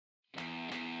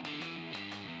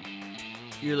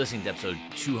You're listening to episode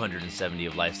 270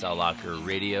 of Lifestyle Locker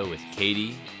Radio with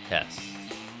Katie Hess.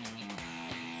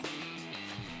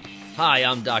 Hi,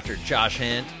 I'm Dr. Josh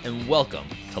Hant, and welcome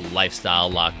to Lifestyle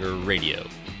Locker Radio,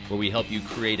 where we help you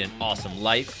create an awesome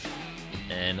life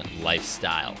and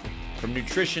lifestyle. From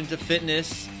nutrition to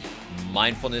fitness,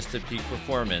 mindfulness to peak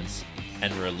performance,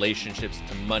 and relationships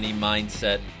to money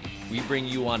mindset, we bring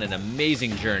you on an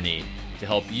amazing journey to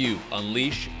help you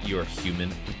unleash your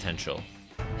human potential.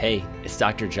 Hey, it's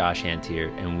Dr. Josh Hant here,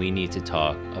 and we need to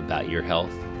talk about your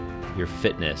health, your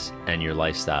fitness, and your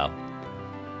lifestyle.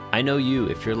 I know you,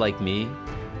 if you're like me,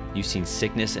 you've seen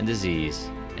sickness and disease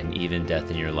and even death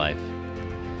in your life.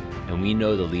 And we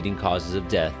know the leading causes of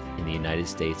death in the United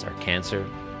States are cancer,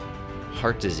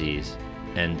 heart disease,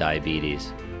 and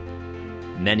diabetes.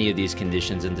 Many of these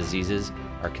conditions and diseases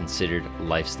are considered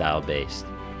lifestyle-based.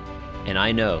 And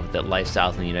I know that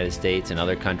lifestyles in the United States and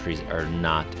other countries are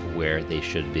not where they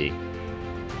should be.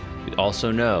 We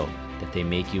also know that they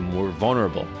make you more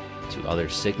vulnerable to other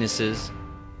sicknesses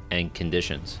and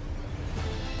conditions.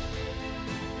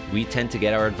 We tend to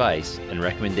get our advice and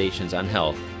recommendations on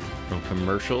health from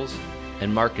commercials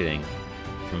and marketing,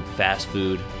 from fast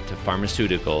food to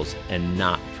pharmaceuticals, and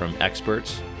not from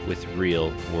experts with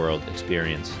real-world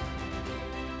experience.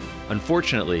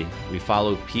 Unfortunately, we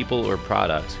follow people or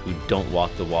products who don't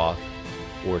walk the walk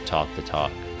or talk the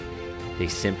talk. They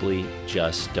simply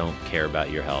just don't care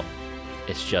about your health.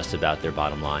 It's just about their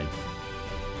bottom line.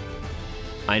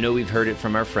 I know we've heard it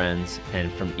from our friends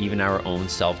and from even our own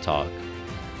self-talk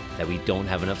that we don't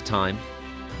have enough time,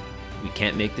 we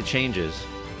can't make the changes,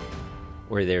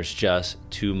 or there's just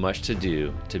too much to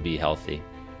do to be healthy.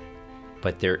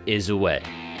 But there is a way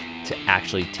to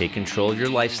actually take control of your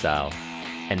lifestyle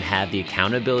and have the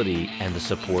accountability and the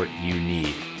support you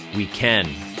need. We can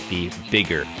be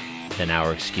bigger than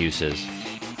our excuses.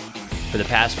 For the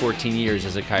past 14 years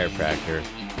as a chiropractor,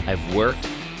 I've worked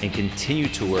and continue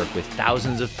to work with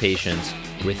thousands of patients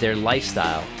with their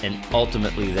lifestyle and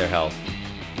ultimately their health.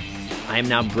 I am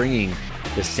now bringing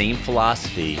the same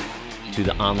philosophy to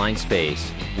the online space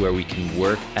where we can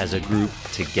work as a group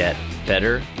to get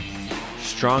better,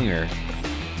 stronger,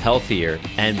 healthier,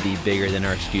 and be bigger than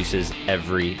our excuses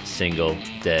every single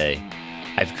day.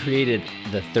 I've created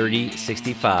the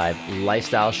 3065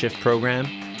 Lifestyle Shift program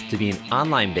to be an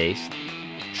online-based,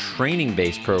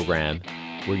 training-based program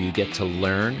where you get to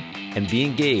learn and be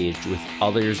engaged with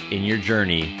others in your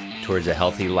journey towards a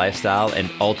healthy lifestyle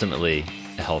and ultimately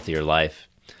a healthier life.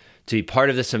 To be part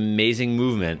of this amazing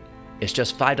movement, it's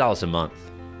just $5 a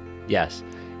month. Yes,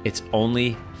 it's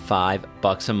only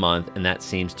 $5 a month, and that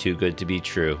seems too good to be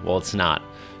true. Well, it's not.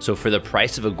 So for the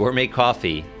price of a gourmet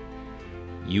coffee,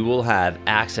 you will have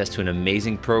access to an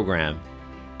amazing program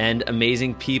and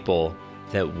amazing people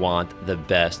that want the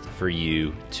best for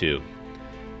you too.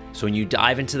 So when you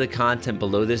dive into the content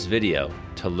below this video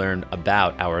to learn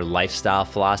about our lifestyle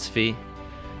philosophy,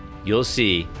 you'll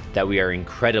see that we are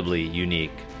incredibly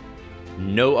unique.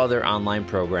 No other online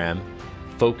program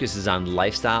focuses on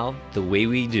lifestyle the way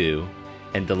we do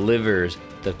and delivers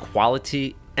the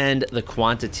quality and the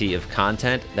quantity of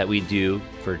content that we do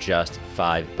for just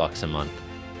 $5 a month.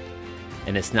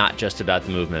 And it's not just about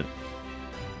the movement.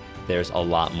 There's a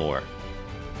lot more.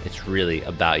 It's really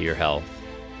about your health.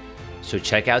 So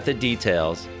check out the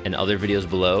details and other videos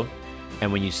below.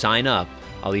 And when you sign up,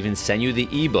 I'll even send you the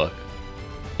ebook,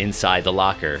 Inside the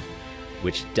Locker,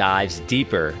 which dives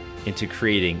deeper into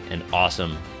creating an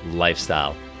awesome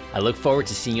lifestyle. I look forward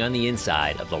to seeing you on the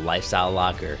inside of the Lifestyle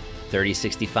Locker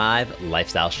 3065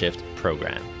 Lifestyle Shift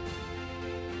program.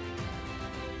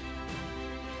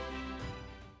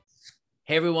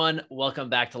 Hey everyone, welcome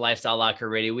back to Lifestyle Locker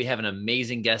Radio. We have an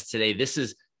amazing guest today. This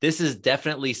is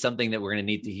definitely something that we're going to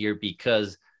need to hear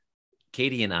because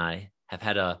Katie and I have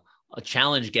had a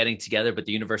challenge getting together, but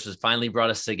the universe has finally brought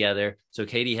us together. So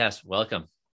Katie Hess, welcome.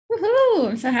 Woohoo!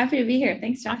 I'm so happy to be here.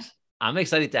 Thanks, Josh. I'm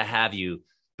excited to have you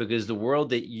because the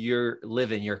world that you're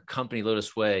living, your company,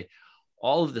 Lotus Way,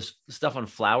 all of this stuff on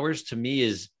flowers to me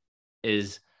is,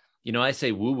 I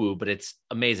say woo-woo, but it's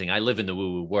amazing. I live in the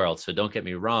woo-woo world, so don't get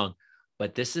me wrong.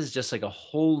 But this is just like a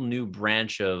whole new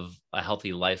branch of a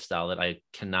healthy lifestyle that I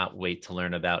cannot wait to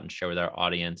learn about and share with our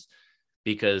audience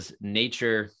because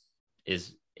nature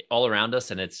is all around us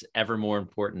and it's ever more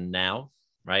important now,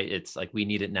 right? It's like we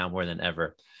need it now more than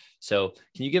ever. So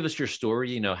can you give us your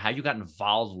story, how you got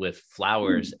involved with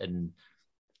flowers and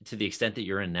to the extent that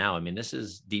you're in now? I mean, this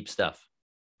is deep stuff.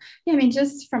 Yeah, I mean,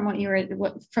 just from what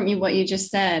you just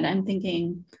said, I'm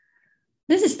thinking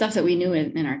this is stuff that we knew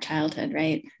in our childhood,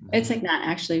 right? Mm-hmm. It's like not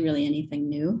actually really anything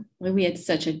new. We had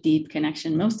such a deep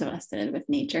connection, most of us did, with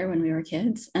nature when we were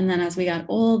kids. And then as we got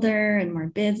older and more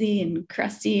busy and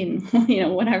crusty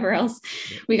and, whatever else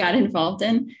we got involved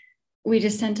in, we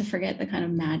just tend to forget the kind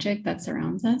of magic that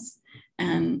surrounds us.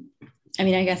 And I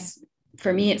mean, I guess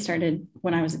for me, it started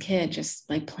when I was a kid, just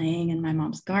like playing in my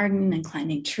mom's garden and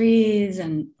climbing trees.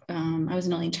 And I was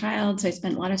an only child, so I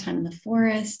spent a lot of time in the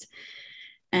forest.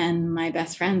 And my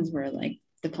best friends were like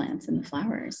the plants and the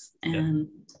flowers. And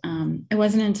it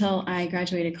wasn't until I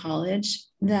graduated college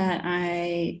that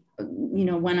I,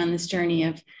 went on this journey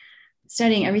of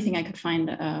studying everything I could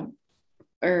find,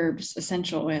 herbs,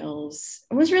 essential oils.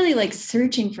 I was really like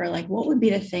searching for like, what would be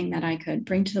the thing that I could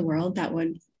bring to the world that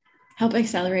would help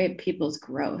accelerate people's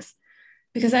growth?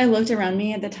 Because I looked around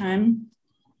me at the time,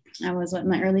 I was in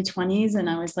my early 20s, and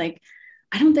I was like,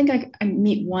 I don't think I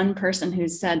meet one person who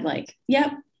said like,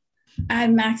 yep,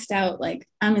 I'm maxed out. Like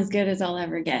I'm as good as I'll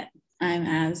ever get. I'm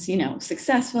as,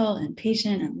 successful and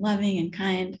patient and loving and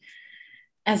kind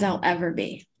as I'll ever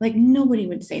be. Like nobody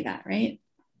would say that, right?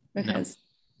 Because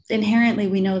inherently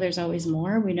we know there's always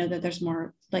more. We know that there's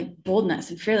more like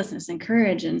boldness and fearlessness and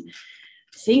courage and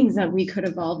things that we could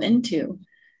evolve into.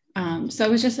 So I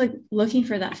was just like looking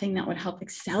for that thing that would help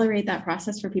accelerate that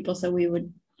process for people, so we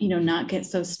would, not get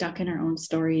so stuck in our own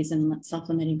stories and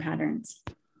self-limiting patterns.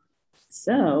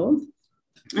 So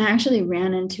I actually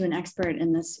ran into an expert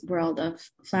in this world of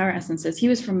flower essences. He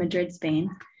was from Madrid,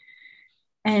 Spain.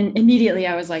 And immediately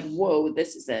I was like, whoa,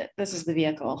 this is it. This is the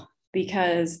vehicle.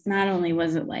 Because not only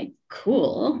was it like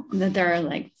cool that there are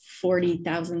like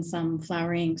 40,000 some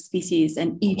flowering species,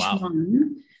 and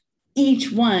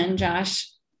each one, Josh,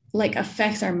 like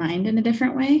affects our mind in a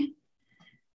different way,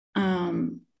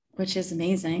 which is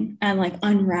amazing, and like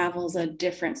unravels a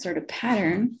different sort of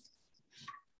pattern.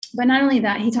 But not only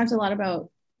that, he talked a lot about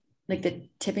like the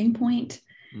tipping point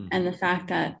and the fact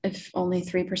that if only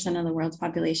 3% of the world's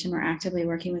population were actively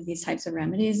working with these types of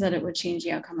remedies, that it would change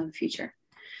the outcome of the future.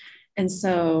 And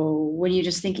so when you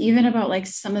just think even about like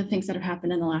some of the things that have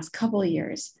happened in the last couple of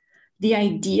years, the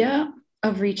idea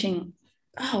of reaching,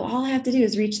 all I have to do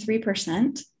is reach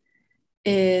 3%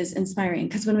 is inspiring.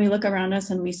 Because when we look around us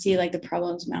and we see like the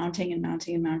problems mounting and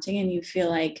mounting and mounting, and you feel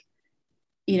like,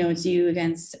 it's you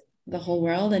against the whole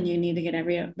world and you need to get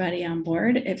everybody on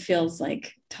board, it feels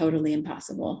like totally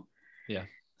impossible. Yeah.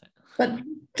 But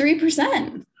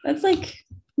 3%, that's like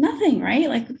nothing, right?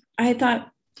 Like I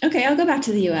thought, okay, I'll go back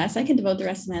to the US. I can devote the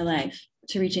rest of my life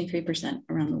to reaching 3%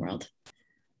 around the world.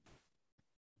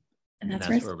 And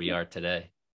that's where we are today.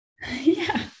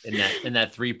 Yeah. In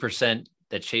that 3%,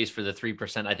 that chase for the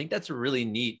 3%. I think that's a really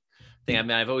neat thing. I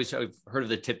mean, I've always heard of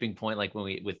the tipping point, like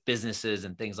with businesses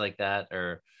and things like that,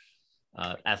 or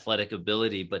athletic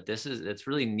ability, but it's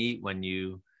really neat when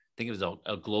you think it was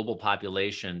a global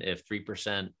population. If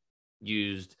 3%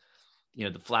 used,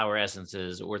 the flower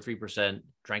essences, or 3%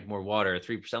 drank more water,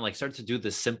 3% like starts to do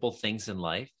the simple things in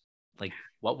life, like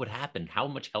what would happen? How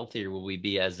much healthier will we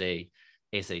be as a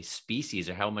species,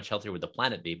 or how much healthier would the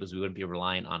planet be? Because we wouldn't be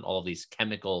relying on all of these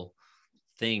chemical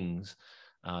things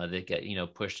that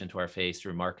get pushed into our face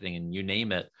through marketing and you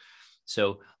name it.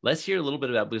 So let's hear a little bit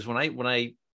about, because when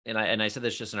I said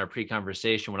this just in our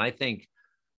pre-conversation, when I think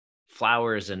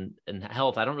flowers and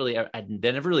health, I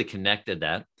never really connected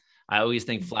that. I always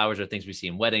think flowers are things we see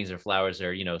in weddings, or flowers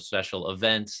are, special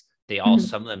events. They all,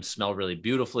 some of them smell really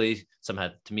beautifully. Some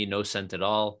have, to me, no scent at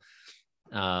all.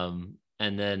 And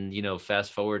then,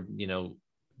 fast forward,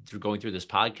 through going through this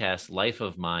podcast, Life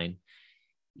of Mine,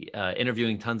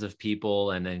 interviewing tons of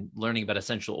people and then learning about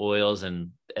essential oils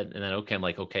and then, okay, I'm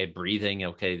like, okay, breathing,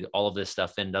 okay, all of this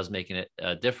stuff in does make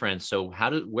a difference. So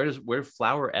where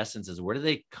flower essences, where do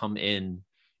they come in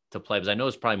to play? Because I know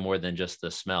it's probably more than just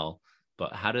the smell,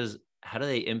 but how do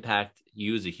they impact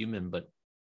you as a human? But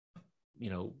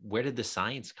where did the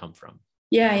science come from?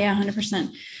 Yeah,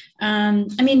 100%.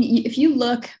 I mean, if you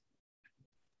look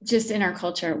just in our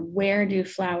culture, where do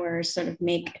flowers sort of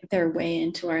make their way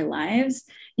into our lives?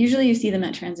 Usually you see them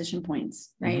at transition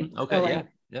points, right? Mm-hmm. Okay. So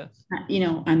yeah.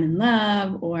 I'm in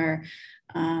love, or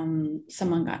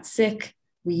someone got sick.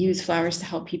 We use flowers to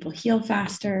help people heal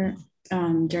faster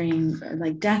during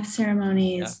like death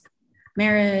ceremonies,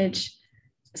 marriage.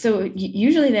 So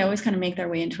usually they always kind of make their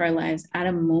way into our lives at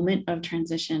a moment of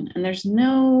transition. And there's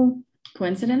no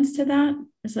coincidence to that.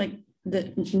 It's like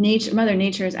Mother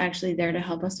Nature is actually there to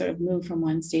help us sort of move from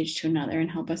one stage to another and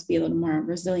help us be a little more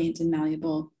resilient and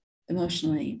malleable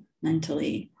emotionally,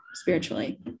 mentally,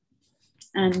 spiritually.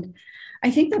 And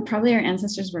I think that probably our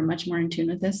ancestors were much more in tune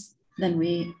with this than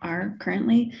we are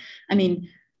currently. I mean,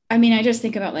 I mean, I just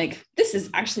think about like, this is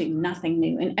actually nothing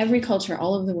new. In every culture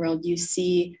all over the world, you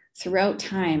see throughout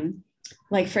time,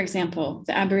 like, for example,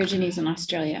 the Aborigines in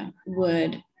Australia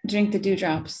would drink the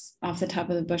dewdrops off the top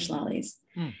of the bush lollies.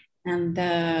 And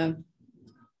the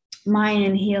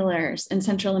Mayan healers in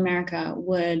Central America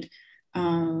would,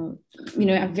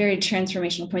 at very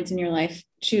transformational points in your life,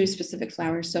 choose specific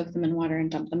flowers, soak them in water,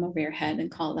 and dump them over your head, and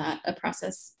call that a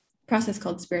process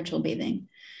called spiritual bathing.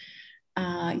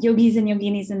 Yogis and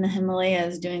yoginis in the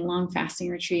Himalayas doing long fasting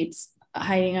retreats,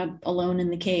 hiding up alone in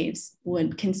the caves,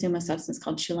 would consume a substance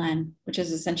called chulan, which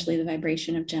is essentially the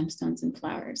vibration of gemstones and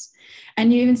flowers.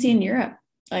 And you even see in Europe,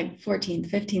 like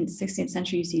 14th, 15th, 16th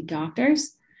century, you see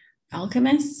doctors,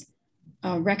 alchemists,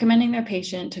 recommending their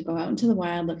patient to go out into the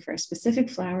wild, look for a specific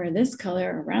flower, this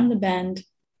color, around the bend,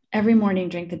 every morning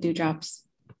drink the dewdrops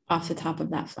off the top of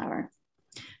that flower.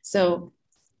 So,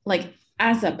 like,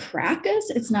 as a practice,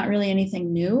 it's not really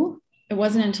anything new. It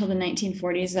wasn't until the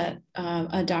 1940s that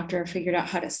a doctor figured out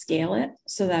how to scale it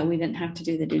so that we didn't have to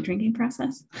do the dew drinking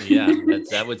process. Yeah,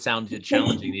 that would sound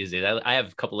challenging these days. I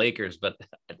have a couple acres, but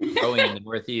growing in the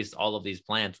Northeast, all of these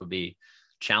plants would be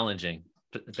challenging.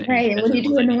 Right. What do you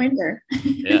do in the winter?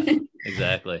 Yeah,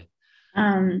 exactly.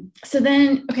 So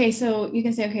then, okay, so you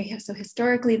can say, okay, so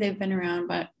historically they've been around,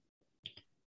 but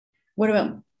what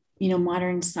about,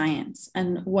 modern science?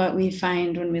 And what we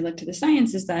find when we look to the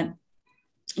science is that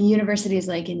universities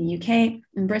like in the UK,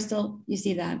 in Bristol, you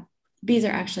see that bees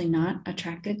are actually not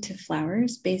attracted to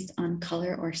flowers based on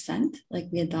color or scent, like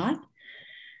we had thought.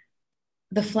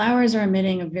 The flowers are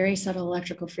emitting a very subtle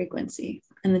electrical frequency,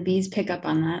 and the bees pick up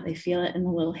on that. They feel it in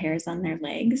the little hairs on their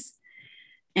legs.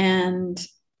 And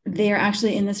they are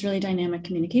actually in this really dynamic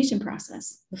communication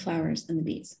process, the flowers and the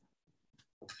bees.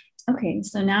 Okay,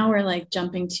 so now we're like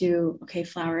jumping to, okay,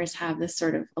 flowers have this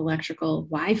sort of electrical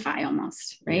Wi-Fi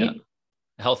almost, right? Yeah.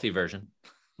 Healthy version.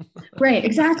 Right,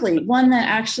 exactly. One that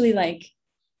actually like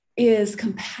is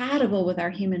compatible with our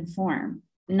human form,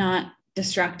 not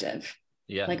destructive,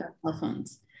 like our cell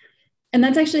phones. And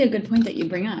that's actually a good point that you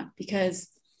bring up, because,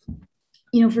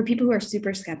 for people who are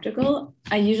super skeptical,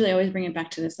 I usually always bring it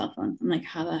back to the cell phone. I'm like,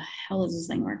 how the hell does this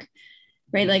thing work?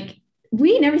 Right? Like,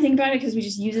 we never think about it because we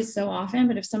just use it so often.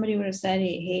 But if somebody would have said,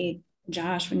 hey,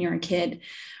 Josh, when you're a kid,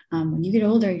 when you get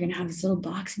older, you're going to have this little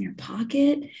box in your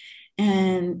pocket,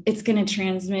 and it's going to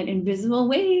transmit invisible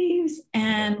waves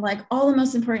and like all the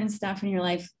most important stuff in your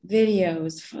life,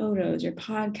 videos, photos, your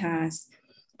podcasts,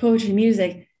 poetry,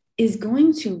 music, is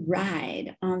going to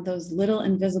ride on those little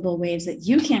invisible waves that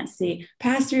you can't see,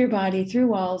 pass through your body, through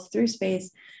walls, through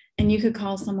space. And you could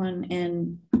call someone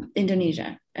in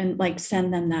Indonesia and like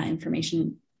send them that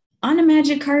information on a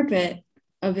magic carpet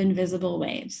of invisible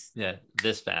waves. Yeah,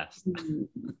 this fast.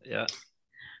 Yeah.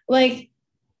 Like,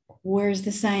 where's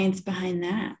the science behind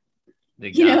that?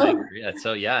 Yeah.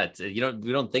 So yeah,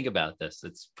 we don't think about this.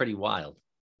 It's pretty wild.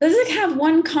 Does it have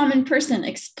one common person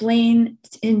explain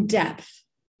in depth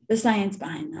the science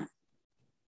behind that?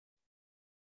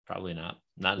 Probably not.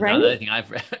 Not anything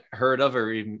I've heard of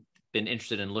or even been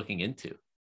interested in looking into.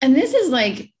 And this is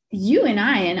like, you and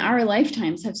I in our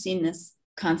lifetimes have seen this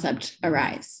concept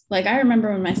arise. Like, I remember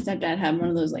when my stepdad had one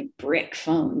of those like brick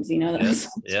phones, that was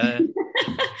yeah.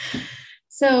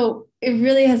 So it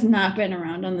really has not been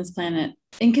around on this planet.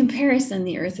 In comparison,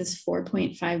 the Earth is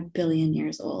 4.5 billion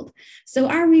years old. So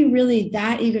are we really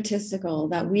that egotistical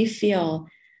that we feel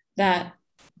that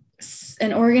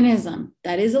an organism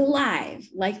that is alive,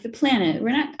 like the planet, we're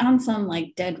not on some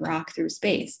like dead rock through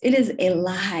space. It is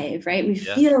alive, right? We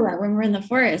feel that when we're in the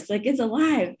forest, like it's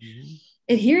alive. Mm-hmm.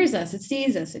 It hears us, it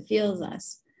sees us, it feels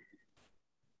us.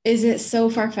 Is it so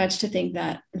far-fetched to think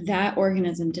that that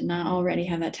organism did not already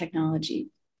have that technology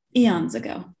eons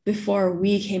ago, before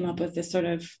we came up with this sort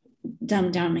of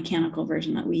dumbed down mechanical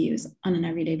version that we use on an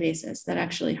everyday basis that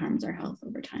actually harms our health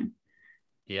over time?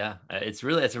 Yeah, it's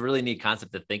a really neat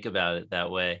concept to think about it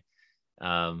that way.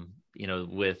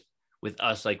 With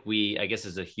us, like I guess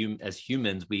as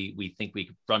humans, we think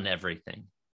we run everything,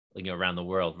 around the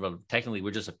world. Well, technically,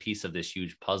 we're just a piece of this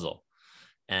huge puzzle.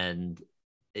 And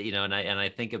and I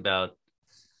think about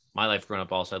my life growing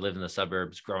up. Also, I lived in the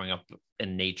suburbs, growing up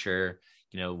in nature.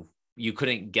 You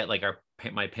couldn't get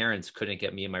my parents couldn't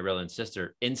get me and my brother and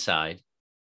sister inside.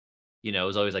 It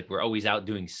was always like we're always out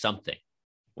doing something,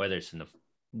 whether it's in the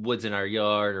woods in our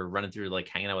yard or running through, like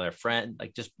hanging out with our friend.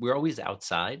 Like, just we're always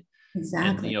outside.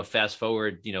 Exactly. And fast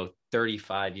forward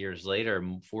 35 years later,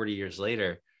 40 years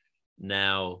later,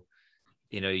 now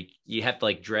you have to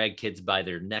like drag kids by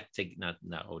their neck to not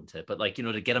hold to, but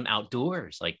to get them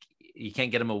outdoors. Like, you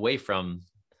can't get them away from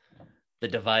the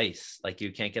device, like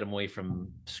you can't get them away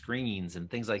from screens and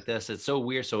things like this. It's so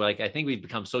weird. So like, I think we've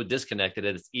become so disconnected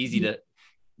that it's easy to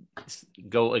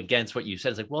go against what you said.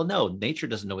 It's like, well, no, nature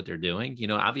doesn't know what they're doing. You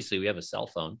know, obviously we have a cell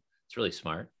phone. It's really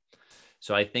smart.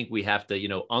 So I think we have to, you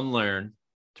know, unlearn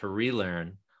to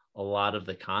relearn a lot of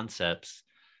the concepts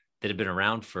that have been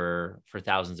around for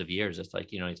thousands of years. It's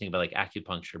like, you know, you think about like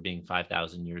acupuncture being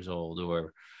 5,000 years old,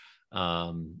 or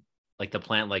like the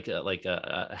plant, like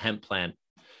a hemp plant,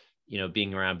 you know,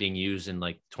 being around, being used in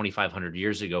like 2,500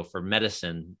 years ago for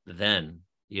medicine then,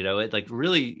 you know, it like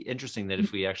really interesting that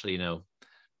if we actually, you know,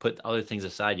 put other things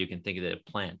aside, you can think of that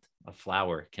a plant, a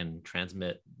flower can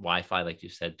transmit Wi-Fi, like you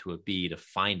said, to a bee to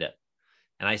find it.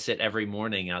 And I sit every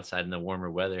morning outside in the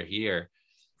warmer weather here,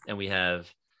 and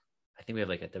I think we have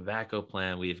like a tobacco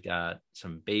plant. We've got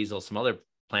some basil, some other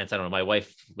plants. I don't know. My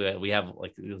wife, we have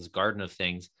like this garden of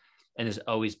things, and there's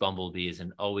always bumblebees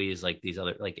and always like these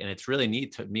other, like, and it's really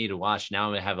neat to me to watch.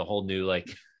 Now I have a whole new, like,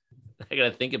 I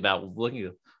got to think about looking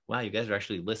at, wow, you guys are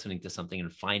actually listening to something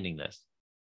and finding this,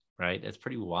 right? It's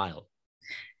pretty wild.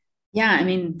 Yeah. I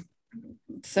mean,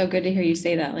 it's so good to hear you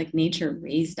say that, like nature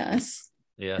raised us,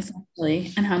 Yeah.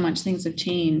 essentially, and how much things have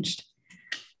changed.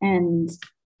 And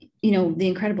you know, the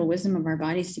incredible wisdom of our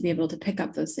bodies to be able to pick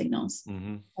up those signals.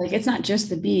 Mm-hmm. Like it's not just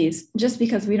the bees, just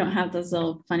because we don't have those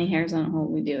little funny hairs on, well,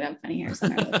 we do have funny hairs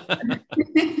on our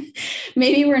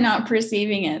maybe we're not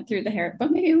perceiving it through the hair,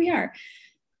 but maybe we are.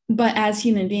 But as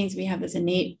human beings, we have this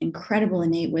incredible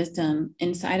innate wisdom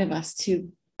inside of us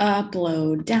to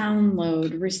upload,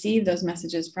 download, receive those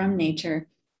messages from nature,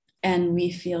 and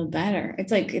we feel better.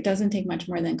 It's like, it doesn't take much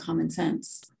more than common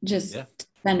sense. Just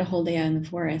spend a whole day out in the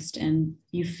forest and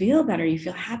you feel better, you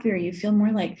feel happier, you feel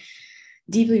more like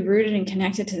deeply rooted and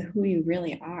connected to who you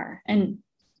really are. And,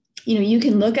 you know, you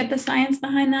can look at the science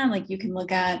behind that. Like you can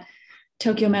look at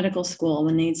Tokyo Medical School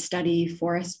when they study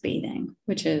forest bathing,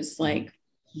 which is like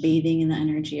bathing in the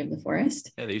energy of the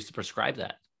forest. Yeah, they used to prescribe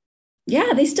that.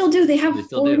 Yeah, they still do. They have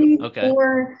 44, okay.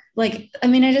 Like, I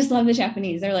mean, I just love the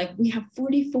Japanese. They're like, we have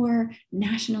 44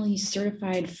 nationally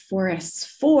certified forests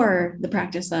for the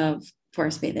practice of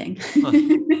forest bathing. Huh.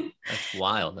 That's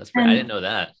wild. That's pretty, I didn't know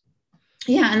that.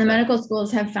 Yeah. And the medical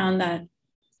schools have found that,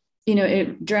 you know,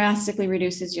 it drastically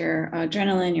reduces your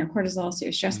adrenaline, your cortisol. So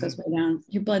your stress goes way down,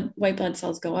 your white blood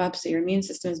cells go up. So your immune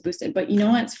system is boosted. But you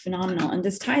know what's phenomenal? And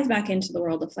this ties back into the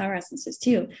world of flower essences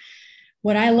too.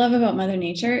 What I love about Mother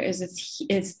Nature is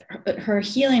it's her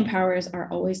healing powers are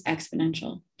always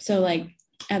exponential. So like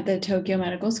at the Tokyo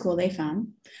Medical School, they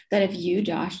found that if you,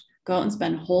 Josh, go out and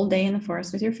spend a whole day in the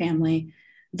forest with your family,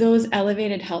 those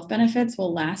elevated health benefits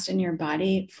will last in your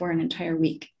body for an entire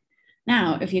week.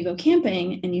 Now, if you go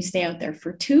camping and you stay out there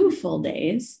for 2 full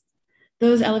days,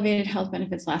 those elevated health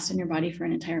benefits last in your body for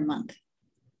an entire month.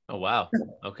 Oh, wow.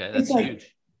 Okay. That's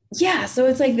huge. Yeah. So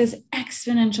it's like this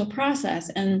exponential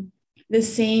process. And the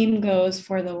same goes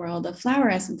for the world of flower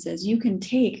essences. You can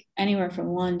take anywhere from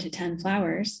 1 to 10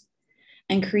 flowers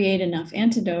and create enough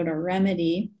antidote or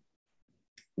remedy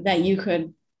that you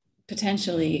could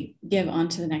potentially give on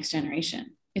to the next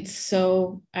generation. It's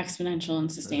so exponential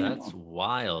and sustainable. That's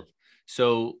wild.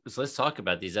 So let's talk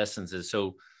about these essences.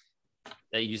 So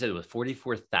you said it was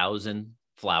 44,000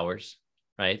 flowers,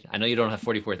 right? I know you don't have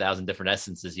 44,000 different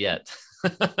essences yet.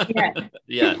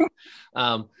 Yeah.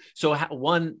 So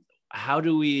how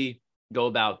do we go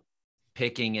about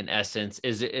picking an essence?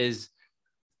 Is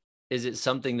it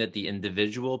something that the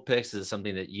individual picks? Is it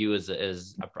something that you as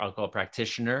I'll call a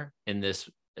practitioner in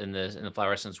the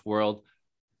flower essence world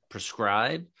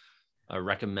prescribe,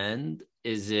 recommend?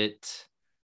 Is it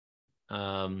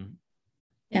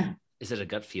is it a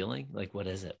gut feeling? Like, what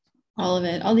is it? All of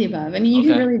it, all the above. I mean,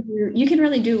 you can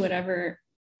really do whatever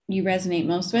you resonate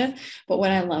most with. But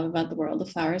what I love about the world of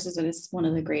flowers is that it's one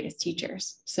of the greatest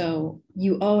teachers. So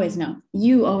you always know,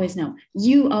 you always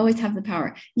have the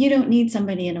power. You don't need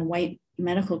somebody in a white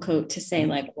medical coat to say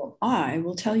like, well, I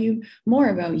will tell you more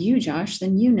about you, Josh,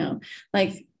 than you know.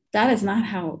 Like that is not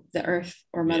how the earth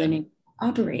or Mother Nature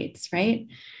operates, right?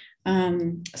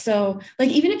 So like,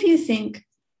 even if you think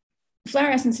flower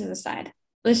essences aside,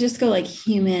 let's just go like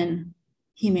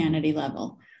humanity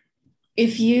level.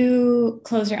 If you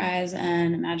close your eyes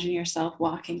and imagine yourself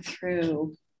walking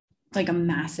through like a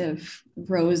massive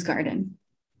rose garden,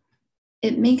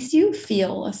 it makes you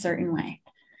feel a certain way.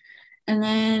 And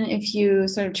then if you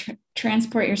sort of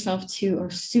transport yourself to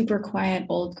a super quiet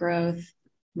old growth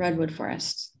redwood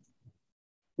forest,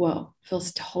 whoa,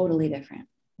 feels totally different,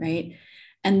 right?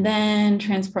 And then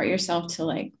transport yourself to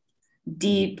like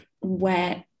deep,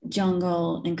 wet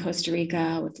jungle in Costa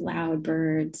Rica with loud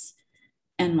birds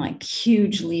and like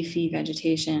huge leafy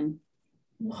vegetation.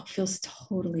 Well, it feels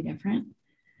totally different.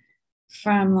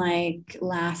 from like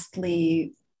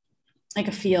lastly, like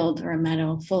a field or a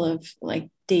meadow full of like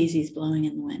daisies blowing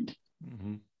in the wind.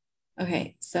 Mm-hmm.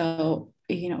 Okay, so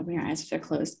you can open your eyes if they're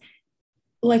closed.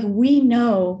 Like we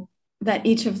know that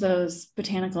each of those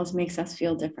botanicals makes us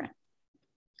feel different.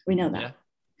 We know Yeah, that.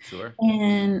 sure.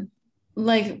 And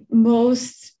like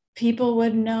most people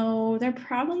would know, they're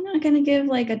probably not going to give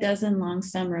like a dozen long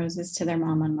stem roses to their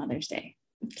mom on Mother's Day.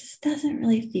 It just doesn't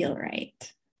really feel right.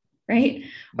 Right.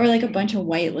 Or like a bunch of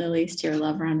white lilies to your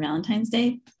lover on Valentine's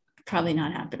Day. Probably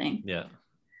not happening. Yeah.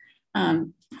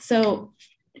 So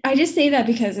I just say that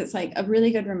because it's like a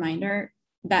really good reminder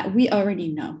that we already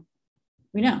know.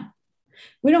 We know.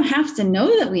 We don't have to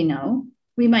know that we know.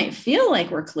 We might feel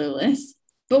like we're clueless,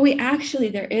 but we actually,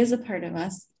 there is a part of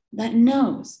us that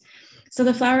knows. So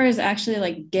the flowers actually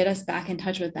like get us back in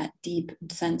touch with that deep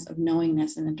sense of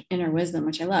knowingness and inner wisdom,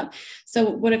 which I love. So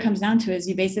what it comes down to is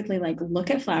you basically like look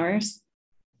at flowers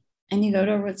and you go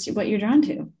to what you're drawn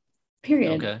to,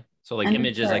 period. Okay. So like And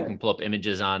images, I can pull up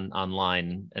images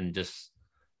online and just,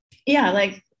 yeah,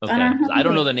 like on okay. our 'Cause I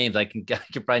don't know homepage. the names. I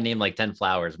could probably name like 10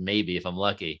 flowers, maybe if I'm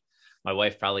lucky. My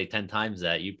wife probably 10 times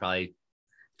that. You probably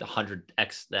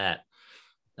 100x that.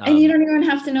 And you don't even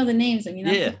have to know the names. I mean,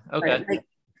 that's Yeah. the Okay. part.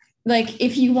 Like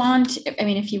if you want, I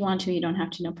mean, if you want to, you don't have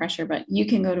to, no pressure, but you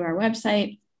can go to our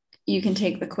website. You can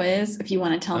take the quiz. If you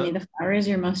want to tell me the flowers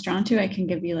you're most drawn to, I can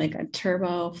give you like a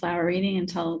turbo flower reading and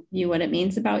tell you what it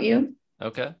means about you.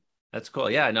 Okay. That's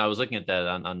cool. Yeah. No, I was looking at that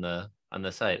on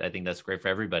the site. I think that's great for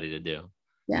everybody to do.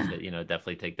 Yeah. To,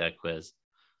 definitely take that quiz.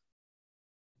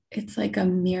 It's like a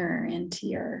mirror into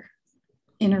your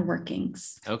inner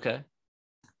workings. Okay.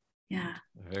 Yeah.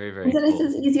 Very, very It's cool.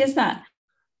 as easy as that.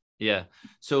 Yeah.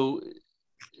 So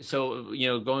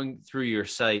going through your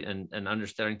site and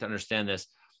understanding to understand this,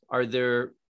 are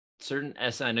there certain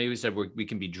I know you said we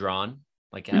can be drawn,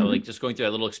 like how, like just going through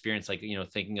that little experience, like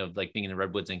thinking of like being in the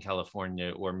redwoods in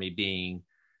California, or me being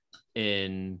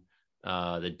in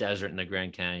the desert in the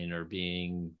Grand Canyon, or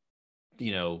being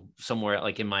somewhere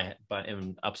like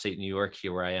in upstate New York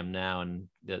here where I am now, and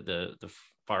the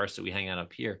forests that we hang out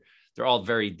up here, they're all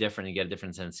very different. You get a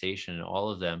different sensation in all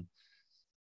of them.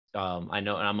 I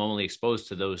know, and I'm only exposed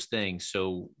to those things.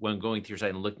 So when going through your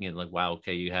site and looking at like, wow,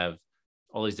 okay, you have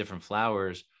all these different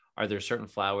flowers. Are there certain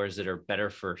flowers that are better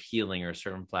for healing, or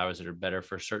certain flowers that are better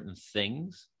for certain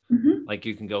things? Mm-hmm. Like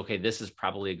you can go, okay, this is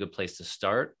probably a good place to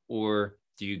start. Or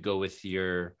do you go with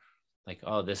your like,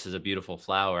 oh, this is a beautiful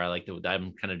flower.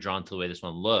 I'm kind of drawn to the way this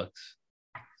one looks,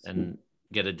 and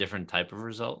get a different type of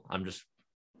result. I'm just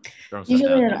throwing stuff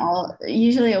out there.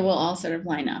 Usually it will all sort of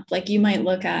line up. Like you might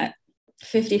look at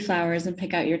 50 flowers and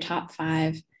pick out your top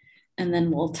 5, and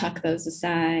then we'll tuck those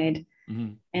aside.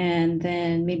 Mm-hmm. And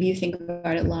then maybe you think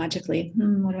about it logically.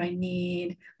 What do I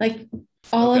need? Like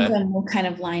all of them will kind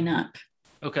of line up.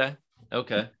 Okay. All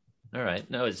right.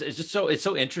 No, it's just it's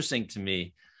so interesting to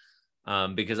me,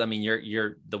 because I mean,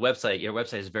 your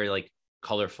website is very like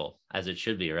colorful, as it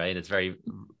should be, right? It's very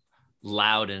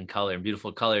loud in color and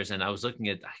beautiful colors. And I was looking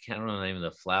at, I can't remember the name of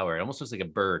the flower. It almost looks like a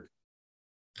bird.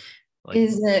 Like,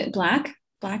 is it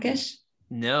blackish?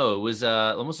 No, it was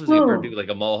almost looks like a bird with like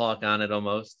a mohawk on it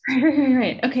almost.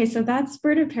 Right. Okay, so that's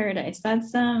bird of paradise.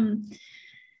 That's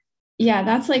yeah,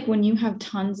 that's like when you have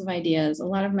tons of ideas, a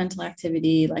lot of mental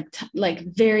activity, like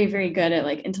very, very good at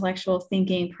like intellectual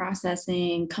thinking,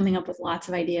 processing, coming up with lots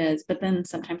of ideas, but then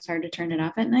sometimes hard to turn it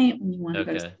off at night when you want to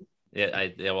go to sleep. Yeah,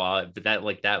 but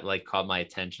that caught my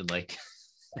attention, like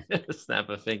snap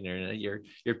a finger.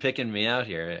 You're picking me out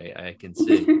here. I can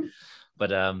see.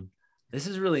 But this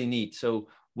is really neat. So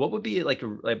what would be like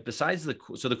besides the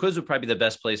quiz would probably be the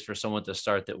best place for someone to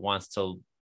start that wants to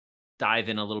dive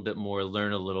in a little bit more,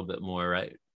 learn a little bit more,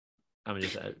 right?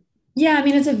 Yeah, I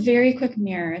mean, it's a very quick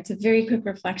mirror. It's a very quick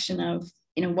reflection of,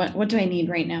 what do I need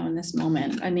right now in this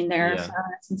moment? I mean, there are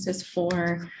flower essences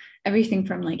for everything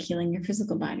from like healing your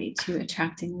physical body to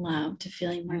attracting love, to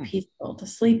feeling more peaceful, to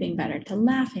sleeping better, to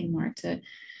laughing more, to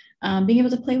being able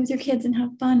to play with your kids and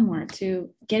have fun more, to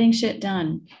getting shit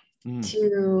done,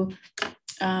 to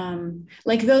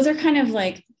like those are kind of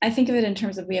like, I think of it in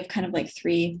terms of, we have kind of like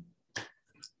 3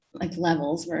 like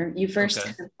levels where you first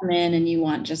come in and you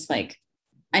want just like,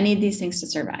 I need these things to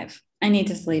survive. I need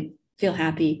to sleep, feel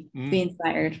happy, be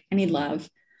inspired. I need love,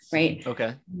 right?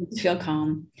 Okay. To feel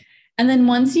calm. And then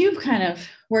once you've kind of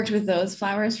worked with those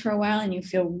flowers for a while and you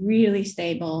feel really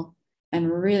stable and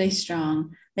really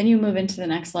strong, then you move into the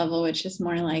next level, which is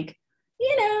more like,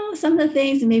 some of the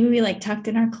things maybe we like tucked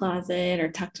in our closet or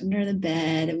tucked under the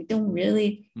bed, and we don't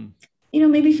really,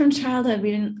 maybe from childhood, we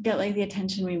didn't get like the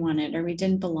attention we wanted, or we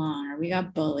didn't belong, or we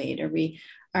got bullied, or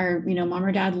our mom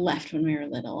or dad left when we were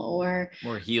little, or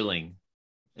more healing.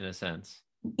 in a sense.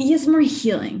 It's more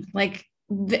healing, like,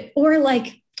 or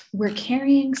like we're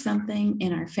carrying something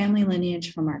in our family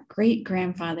lineage from our great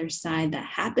grandfather's side that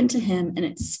happened to him and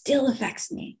it still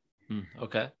affects me.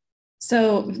 Okay.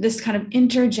 So this kind of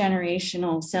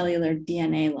intergenerational cellular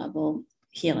DNA level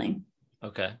healing.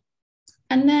 Okay.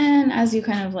 And then as you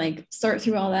kind of like sort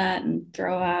through all that and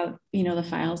throw out, the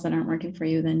files that aren't working for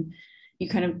you, then you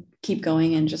kind of keep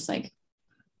going and just like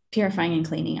purifying and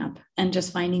cleaning up and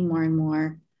just finding more and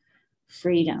more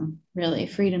freedom, really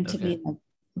freedom to be like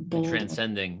bold. And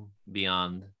transcending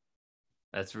beyond.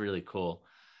 That's really cool.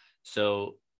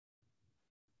 So,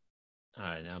 all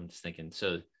right, now I'm just thinking.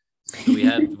 So we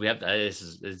have this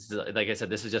is like I said,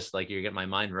 this is just like you're getting my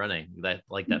mind running. That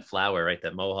flower, right?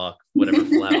 That mohawk, whatever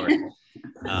flower.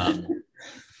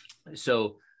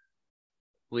 So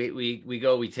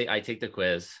I take the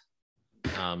quiz,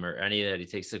 or anybody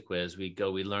takes the quiz. We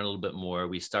learn a little bit more.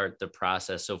 We start the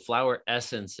process. So flower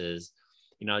essences,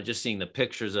 just seeing the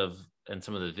pictures of and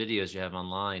some of the videos you have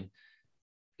online.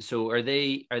 So are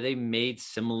they made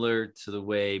similar to the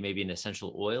way maybe an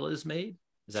essential oil is made?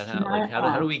 Is that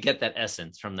how do we get that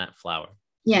essence from that flower?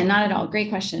 Yeah, not at all. Great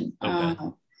question. Okay.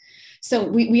 So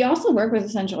we also work with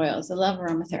essential oils. I love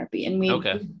aromatherapy, and we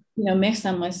mix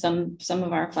them with some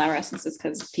of our flower essences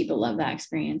because people love that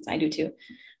experience. I do too,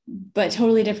 but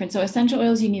totally different. So essential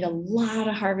oils, you need a lot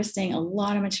of harvesting, a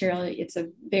lot of material. It's a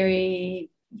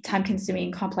very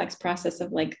time-consuming, complex process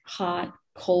of like hot,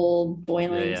 cold,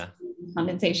 boiling,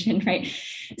 condensation, right?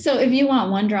 So if you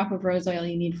want 1 drop of rose oil,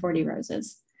 you need 40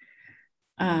 roses.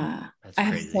 I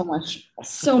have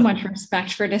so much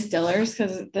respect for distillers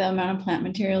because the amount of plant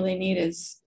material they need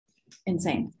is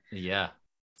insane. Yeah.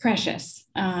 Precious.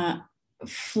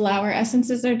 Flower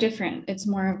essences are different. It's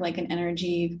more of like an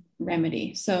energy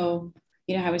remedy. So,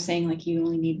 I was saying like you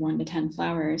only need 1 to 10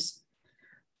 flowers.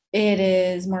 It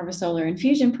is more of a solar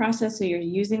infusion process. So you're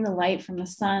using the light from the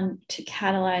sun to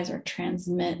catalyze or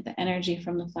transmit the energy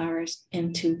from the flowers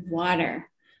into water.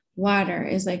 Water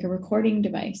is like a recording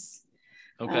device.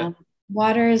 Okay.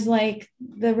 Water is like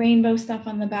the rainbow stuff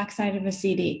on the backside of a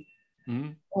CD.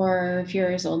 Mm-hmm. Or if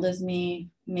you're as old as me,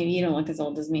 maybe you don't look as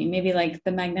old as me, maybe like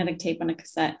the magnetic tape on a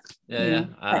cassette. Yeah.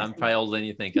 I'm probably older than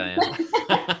you think I am.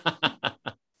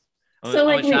 I'm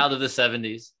a child of the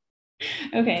 70s.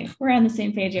 Okay, we're on the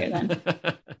same page here then.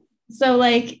 So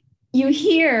like you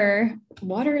hear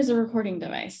water is a recording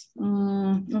device.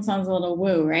 That sounds a little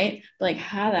woo, right? But like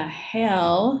how the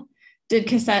hell did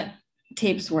cassette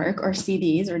tapes work, or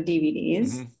CDs or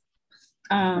DVDs?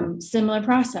 Mm-hmm. Similar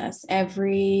process.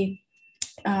 Every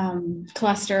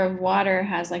cluster of water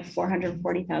has like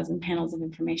 440,000 panels of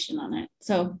information on it.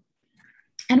 So,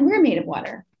 and we're made of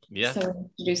water. Yeah. So we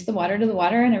introduce the water to the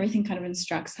water and everything kind of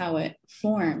instructs how it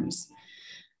forms.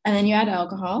 And then you add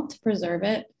alcohol to preserve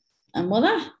it. And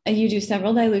voila, you do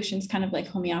several dilutions, kind of like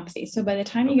homeopathy. So by the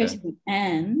time you get to the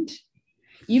end,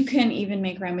 you can even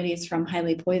make remedies from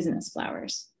highly poisonous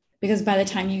flowers. Because by the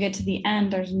time you get to the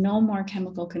end, there's no more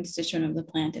chemical constituent of the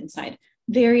plant inside.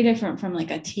 Very different from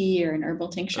like a tea or an herbal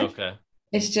tincture. Okay.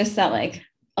 It's just that like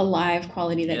alive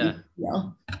quality that you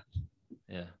feel.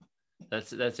 Yeah.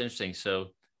 That's interesting. So,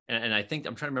 and I think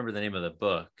I'm trying to remember the name of the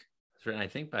book. It's written, I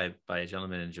think, by a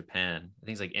gentleman in Japan. I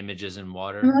think it's like Images in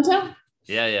Water.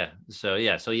 Yeah. So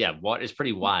water is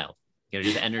pretty wild.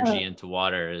 Just energy into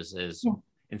water is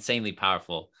insanely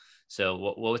powerful.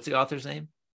 So what's the author's name?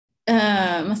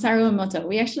 Masaru Emoto.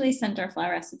 We actually sent our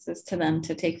flower essences to them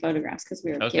to take photographs because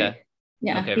we were curious.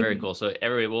 Yeah. Okay, very cool. So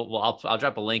I'll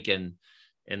drop a link in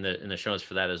the show notes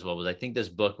for that as well. Because I think this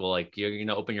book will you're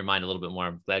gonna open your mind a little bit more.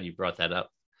 I'm glad you brought that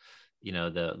up.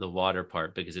 The water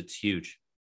part, because it's huge.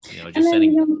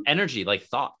 Sending energy, like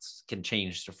thoughts can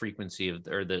change the frequency of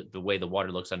or the way the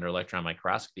water looks under electron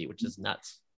microscopy, which is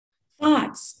nuts.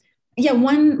 Thoughts. Yeah,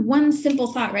 one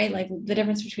simple thought, right? Like the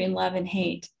difference between love and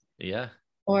hate. Yeah.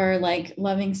 Or like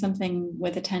loving something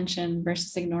with attention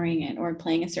versus ignoring it, or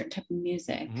playing a certain type of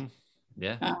music. Mm-hmm.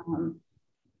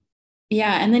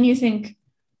 Yeah. And then you think,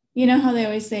 how they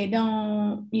always say,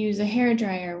 don't use a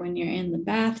hairdryer when you're in the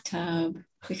bathtub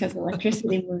because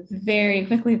electricity moves very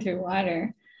quickly through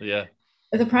water. Yeah.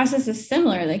 But the process is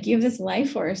similar. Like you have this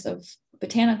life force of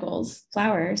botanicals,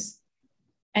 flowers,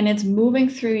 and it's moving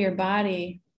through your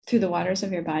body, through the waters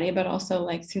of your body, but also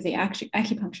like through the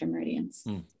acupuncture meridians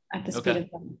at the speed of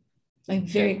light, like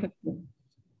very quickly.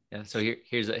 Yeah. So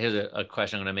here's a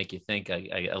question I'm going to make you think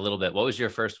a little bit. What was your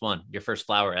first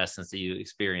flower essence that you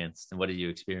experienced, and what did you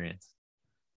experience?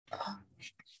 I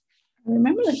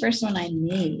remember the first one I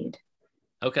made.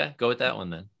 Okay, go with that one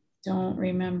then. Don't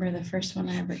remember the first one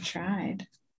I ever tried.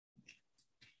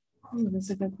 Oh, that's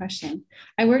a good question.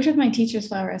 I worked with my teacher's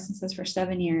flower essences for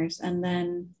 7 years, and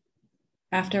then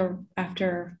after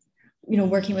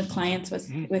working with clients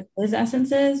with his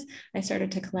essences, I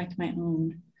started to collect my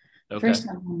own. The Okay. first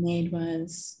one I made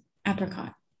was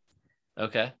apricot.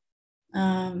 Okay.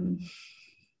 Um,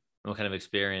 What kind of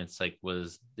experience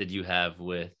did you have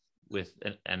with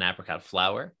an apricot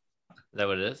flower? Is that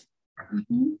what it is?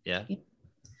 mhm. Yeah.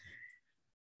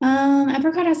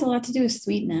 Apricot has a lot to do with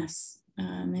sweetness.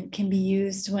 It can be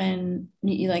used when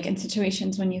you like in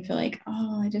situations when you feel like,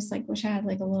 oh, I just like wish I had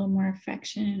like a little more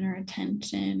affection or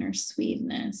attention or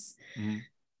sweetness. Mhm.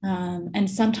 And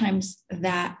sometimes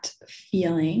that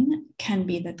feeling can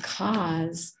be the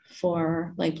cause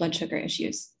for like blood sugar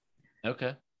issues.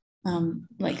 Okay.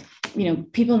 Like,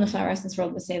 people in the flower essence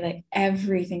world would say that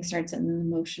everything starts in the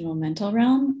emotional mental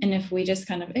realm. And if we just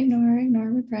kind of ignore,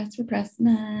 repress,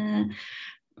 nah,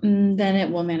 then it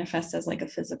will manifest as like a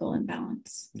physical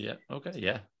imbalance. Yeah. Okay.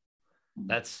 Yeah.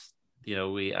 That's,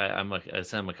 I'm a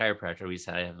chiropractor.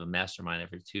 I have a mastermind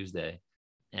every Tuesday.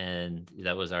 And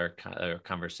that was our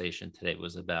conversation today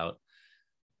was about,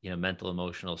 mental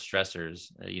emotional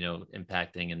stressors,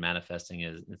 impacting and manifesting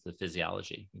as the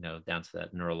physiology, down to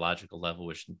that neurological level,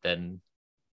 which then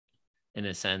in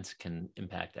a sense can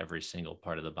impact every single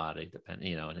part of the body,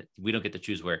 and we don't get to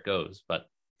choose where it goes, but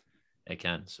it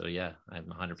can. So yeah, I'm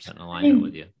 100% in alignment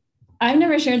with you. I've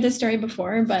never shared this story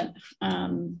before, but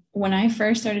when I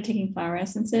first started taking flower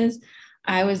essences,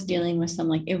 I was dealing with some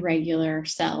like irregular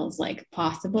cells, like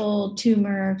possible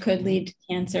tumor, could lead to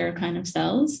cancer kind of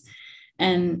cells.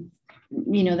 And,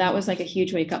 that was like a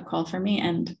huge wake up call for me.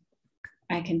 And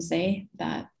I can say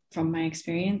that from my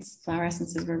experience, flower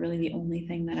essences were really the only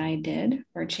thing that I did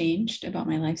or changed about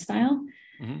my lifestyle.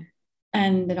 Mm-hmm.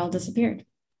 And it all disappeared.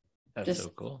 That's Just so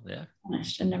cool. Yeah.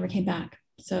 vanished and never came back.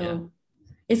 So Yeah.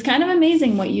 it's kind of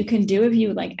amazing what you can do if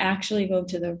you like actually go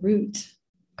to the root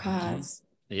cause.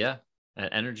 Yeah. And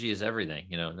energy is everything,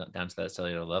 down to that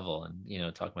cellular level. And,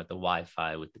 talking about the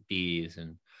Wi-Fi with the bees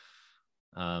and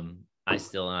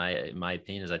my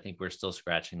opinion is I think we're still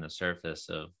scratching the surface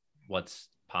of what's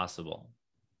possible.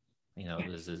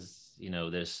 This is,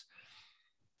 this,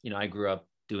 I grew up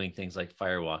doing things like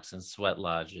firewalks and sweat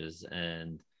lodges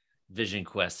and vision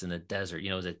quests in the desert,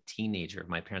 as a teenager,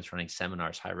 my parents running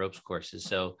seminars, high ropes courses.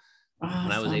 So Awesome.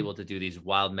 when I was able to do these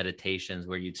wild meditations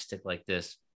where you'd stick like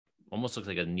this, almost looks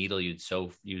like a needle you'd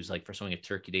use like for sewing a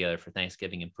turkey together for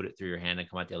Thanksgiving and put it through your hand and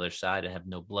come out the other side and have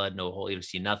no blood, no hole, you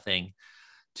see nothing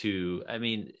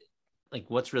like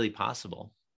what's really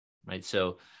possible, right?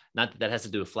 So not that has to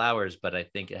do with flowers, but I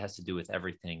think it has to do with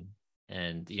everything.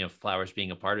 And, flowers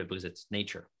being a part of it because it's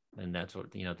nature. And that's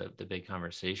what, the big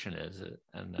conversation is.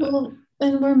 And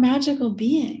we're magical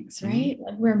beings, right? Mm-hmm.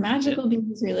 Like we're magical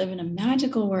beings. We live in a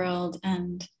magical world.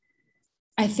 And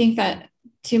I think that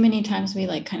too many times we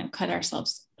like kind of cut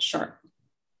ourselves short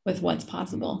with what's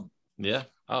possible. Yeah.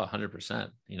 Oh,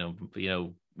 100%.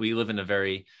 We live in a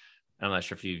very, I'm not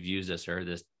sure if you've used this or heard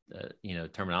this,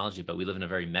 terminology, but we live in a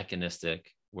very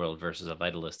mechanistic world versus a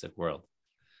vitalistic world.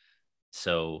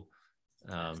 So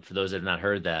for those that have not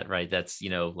heard that, right, that's,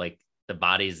 like the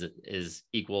body is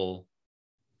equal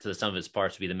to the sum of its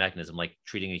parts to be the mechanism, like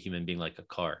treating a human being like a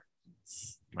car,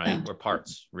 right? Yeah. Or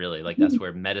parts, really. Like that's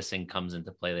where medicine comes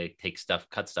into play. They take stuff,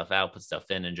 cut stuff out, put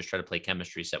stuff in, and just try to play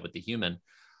chemistry set with the human.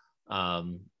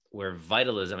 Where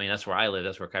vitalism, I mean, that's where I live,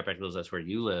 that's where chiropractic lives, that's where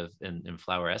you live in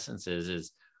flower essences,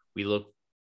 is we look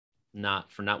not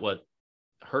what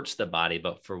hurts the body,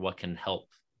 but for what can help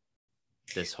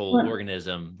this whole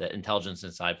organism, the intelligence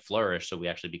inside, flourish so we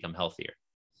actually become healthier.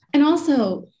 And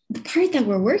also the part that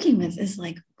we're working with is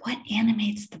like what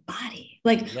animates the body.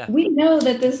 Like we know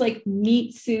that this like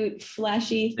meat suit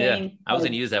fleshy thing. Yeah, I was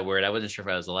going to use that word. I wasn't sure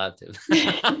if I was allowed to.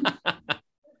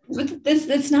 But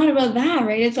it's not about that,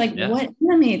 right? It's like what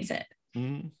animates it.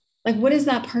 Mm-hmm. Like what is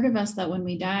that part of us that when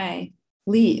we die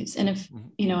leaves? And if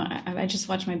I just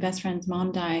watched my best friend's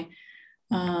mom die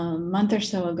a month or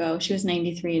so ago. She was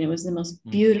 93 and it was the most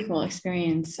beautiful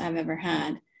experience I've ever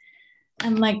had.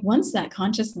 And like once that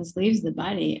consciousness leaves the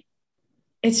body,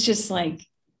 it's just like,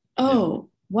 oh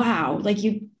wow, like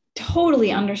you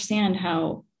totally understand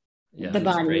how the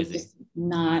body is just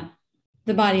not,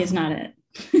 the body is not it.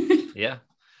 Yeah.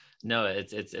 No,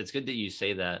 it's good that you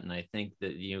say that. And I think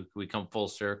that we come full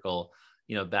circle,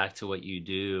 back to what you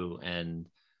do and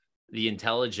the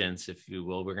intelligence, if you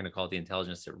will, we're going to call it the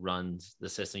intelligence that runs the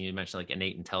system. You mentioned like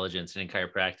innate intelligence, and in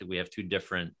chiropractic, we have two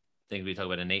different things. We talk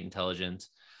about innate intelligence.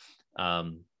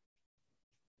 I'm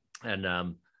having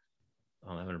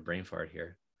a brain fart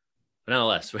here, but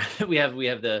nonetheless, we have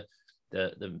the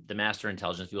the master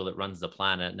intelligence wheel that runs the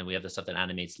planet, and then we have the stuff that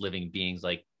animates living beings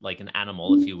like an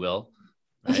animal, if you will.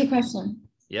 Right? Okay, question.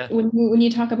 Yeah. When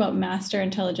you talk about master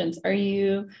intelligence, are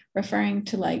you referring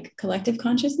to like collective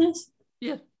consciousness?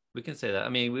 Yeah, we can say that. I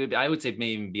mean, I would say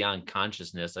maybe beyond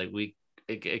consciousness, like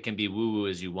it can be woo-woo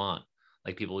as you want.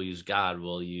 Like people use God,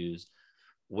 will use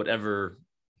whatever,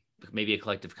 maybe a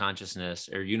collective consciousness,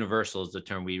 or universal is the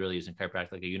term we really use in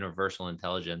chiropractic, like a universal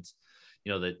intelligence.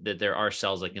 You know, that there are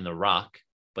cells like in the rock,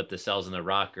 but the cells in the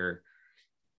rock are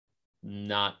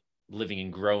not living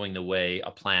and growing the way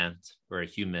a plant or a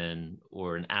human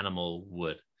or an animal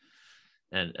would.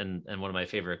 And one of my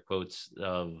favorite quotes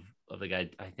of the guy,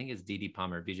 I think it's D.D.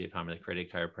 Palmer, B.J. Palmer, that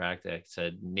created chiropractic,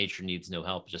 said, "Nature needs no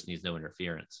help, it just needs no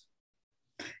interference."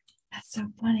 That's so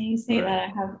funny you say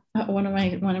Right. that. I have one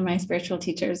of my spiritual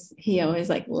teachers. He always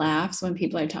like laughs when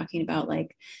people are talking about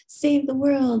like save the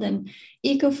world and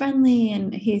eco-friendly,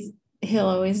 and he'll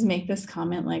always make this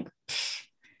comment like,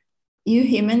 you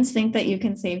humans think that you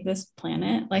can save this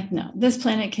planet? Like, no, this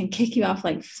planet can kick you off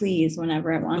like fleas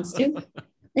whenever it wants to.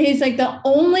 He's like, the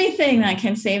only thing that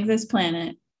can save this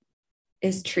planet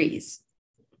is trees,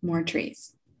 more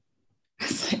trees. I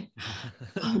was like,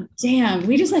 oh, damn,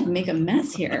 we just like make a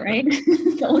mess here, right?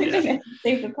 The only thing that can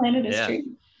save the planet is trees.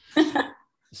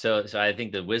 So I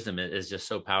think the wisdom is just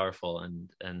so powerful,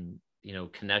 and you know,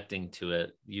 connecting to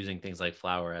it using things like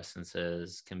flower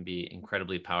essences can be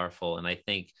incredibly powerful. And I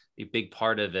think a big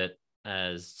part of it,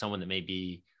 as someone that may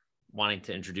be wanting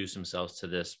to introduce themselves to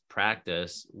this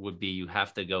practice, would be you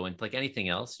have to go into, like anything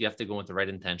else, you have to go with the right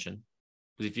intention.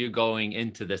 Because if you're going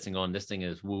into this and going, this thing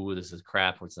is woo, this is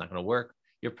crap, or it's not going to work,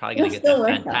 you're probably going to get that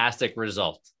fantastic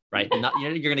result, right? And not,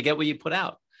 you're going to get what you put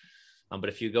out. But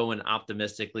if you go in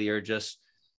optimistically, or just,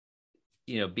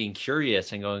 you know, being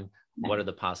curious and going, what are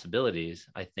the possibilities?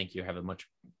 I think you have a much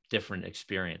different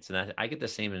experience. And I get the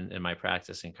same in my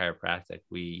practice in chiropractic.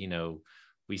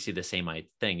 We see the same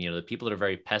thing. You know, the people that are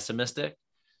very pessimistic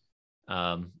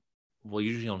will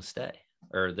usually don't stay,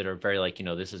 or that are very like, you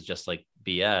know, this is just like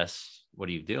BS. What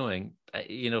are you doing?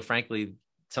 You know, frankly,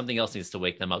 something else needs to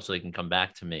wake them up so they can come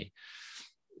back to me.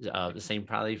 The same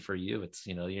probably for you. It's,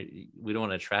 you know, we don't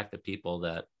want to attract the people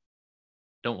that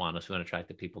don't want us. We want to attract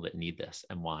the people that need this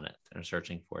and want it and are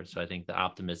searching for it. So I think the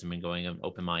optimism and going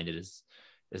open-minded is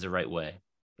the right way,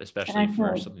 especially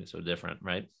for something so different,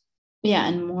 right? Yeah.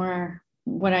 And more,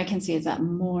 what I can see is that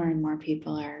more and more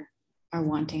people are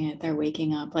wanting it. They're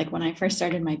waking up. Like when I first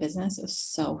started my business, it was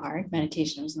so hard.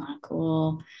 Meditation was not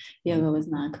cool. Yoga was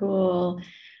not cool.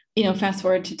 You know, fast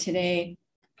forward to today,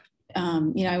 you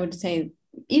know, I would say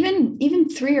even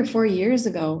 3 or 4 years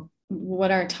ago,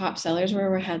 what our top sellers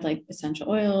were had like essential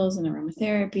oils and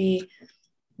aromatherapy.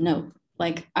 No,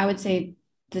 like I would say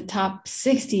the top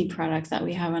 60 products that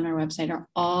we have on our website are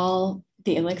all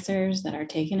the elixirs that are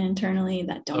taken internally,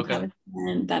 that don't have a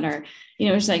scent, that are, you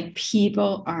know, it's like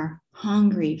people are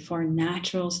hungry for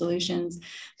natural solutions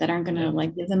that aren't going to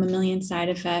like give them a million side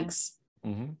effects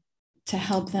to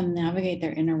help them navigate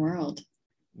their inner world.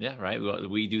 Yeah, right.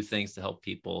 We do things to help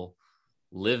people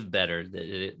live better,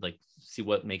 like see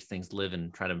what makes things live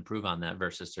and try to improve on that,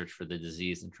 versus search for the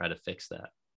disease and try to fix that.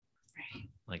 Right.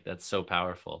 Like that's so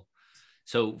powerful.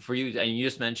 So for you, and you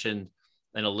just mentioned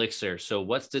an elixir. So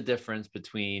what's the difference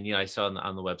between, you know, I saw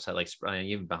on the website, like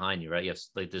even behind you, right? You have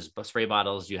like there's spray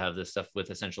bottles, you have this stuff with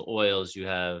essential oils, you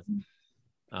have,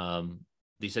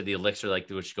 you said the elixir, like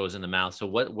which goes in the mouth. So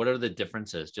what are the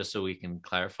differences, just so we can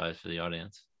clarify for the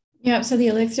audience? Yeah, so the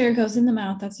elixir goes in the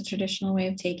mouth. That's a traditional way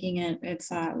of taking it.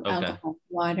 It's alcohol,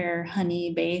 water,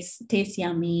 honey base. Tastes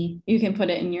yummy. You can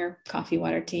put it in your coffee,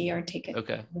 water, tea, or take it in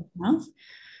the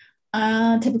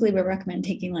mouth. Typically, we recommend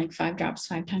taking like 5 drops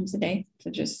 5 times a day. So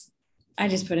I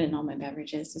just put it in all my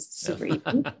beverages. It's super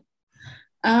easy.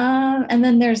 And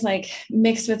then there's like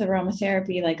mixed with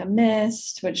aromatherapy, like a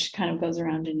mist, which kind of goes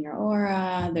around in your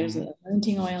aura. There's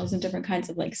anointing oils and different kinds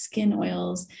of like skin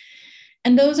oils.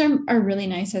 And those are really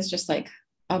nice as just like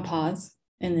a pause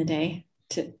in the day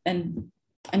and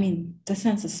I mean, the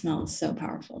sense of smell is so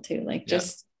powerful too. Like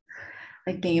just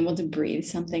like being able to breathe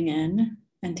something in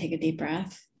and take a deep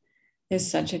breath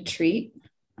is such a treat.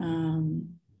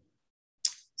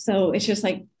 So it's just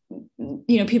like,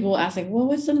 you know, people will ask like, well,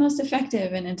 what's the most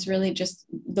effective? And it's really just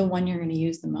the one you're going to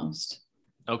use the most.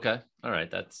 Okay. All right.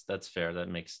 That's fair. That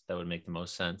would make the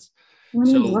most sense.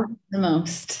 So the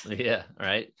most. Yeah.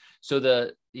 Right. So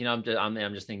you know,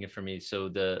 I'm just thinking for me. So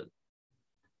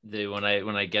when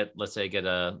I get, let's say I get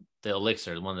the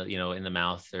elixir, the one that, you know, in the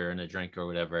mouth or in a drink or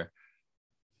whatever,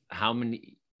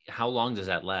 how long does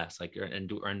that last? Like, and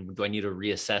do I need to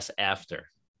reassess after?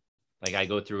 Like I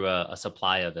go through a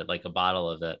supply of it, like a bottle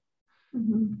of it.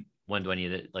 when do I need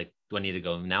to, like, do I need to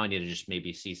go now? I need to just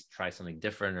maybe try something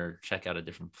different or check out a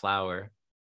different flower.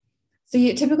 So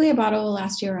typically a bottle will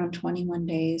last you around 21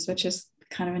 days, which is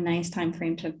kind of a nice time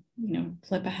frame to,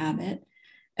 flip a habit.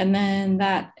 And then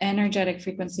that energetic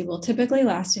frequency will typically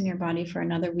last in your body for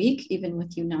another week, even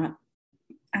with you not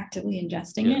actively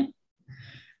ingesting it.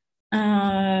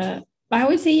 I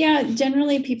would say, yeah,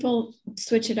 generally people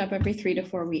switch it up every 3 to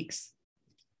 4 weeks.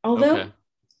 Although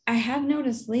I have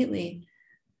noticed lately,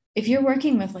 if you're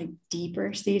working with like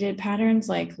deeper seated patterns,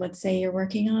 like let's say you're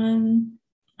working on,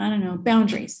 I don't know,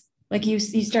 boundaries, like you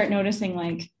start noticing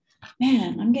like,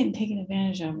 man, I'm getting taken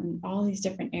advantage of in all these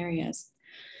different areas.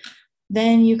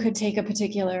 Then you could take a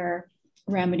particular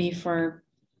remedy for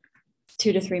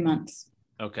 2 to 3 months.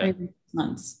 Okay.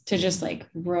 Months to just like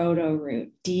roto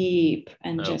root deep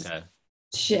and just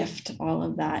shift all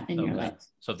of that in your life.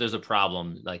 So if there's a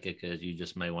problem, like you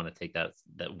just might want to take that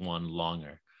one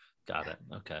longer. Got it.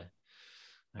 Okay.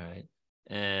 All right.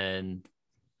 And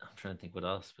I'm trying to think what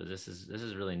else, but this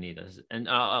is really neat. And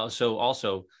so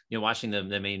also, watching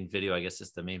the main video, I guess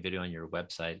it's the main video on your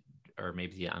website or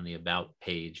maybe on the about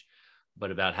page, but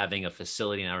about having a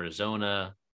facility in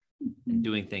Arizona and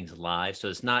doing things live. So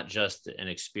it's not just an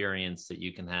experience that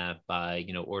you can have by,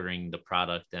 ordering the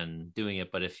product and doing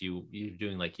it, but if you're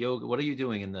doing like yoga, what are you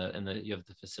doing in the you have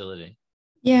the facility?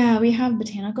 Yeah, we have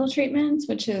botanical treatments,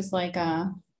 which is like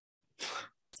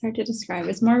it's hard to describe.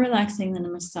 It's more relaxing than a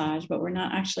massage, but we're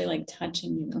not actually like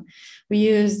touching you. We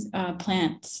use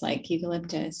plants like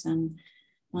eucalyptus and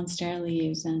monstera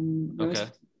leaves and roses,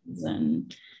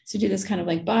 and so do this kind of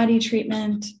like body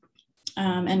treatment.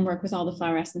 And work with all the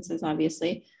flower essences,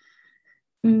 obviously.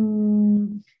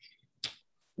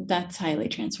 That's highly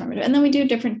transformative. And then we do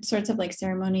different sorts of like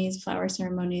ceremonies, flower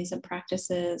ceremonies and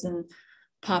practices and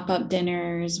pop-up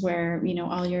dinners where,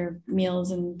 all your meals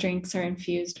and drinks are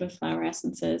infused with flower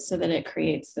essences so that it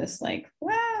creates this like,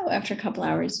 wow, after a couple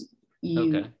hours,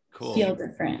 you feel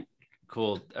different.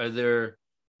 Cool. Are there,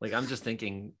 like, I'm just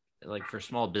thinking like for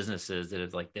small businesses that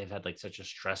have like, they've had like such a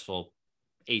stressful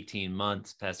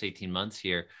past 18 months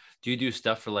here. Do you do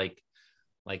stuff for like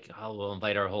we'll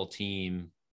invite our whole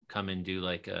team, come and do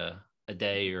like a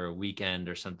day or a weekend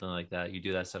or something like that? You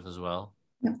do that stuff as well?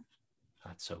 Yeah.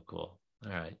 That's so cool.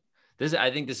 All right.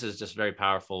 I think this is just a very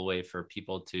powerful way for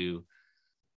people to,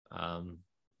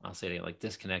 I'll say like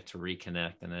disconnect to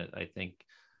reconnect. And I think,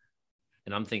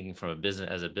 and I'm thinking from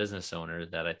as a business owner,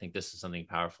 that I think this is something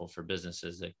powerful for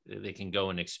businesses that they can go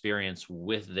and experience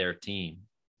with their team.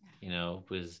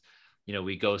 Because,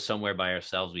 we go somewhere by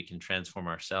ourselves, we can transform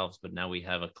ourselves, but now we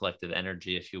have a collective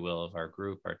energy, if you will, of our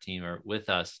group, our team are with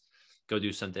us. Go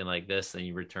do something like this, then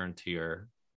you return to your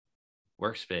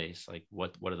workspace. Like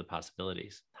what are the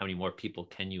possibilities? How many more people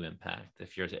can you impact?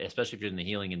 Especially if you're in the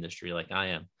healing industry, like I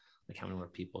am, like how many more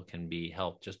people can be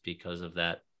helped just because of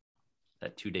that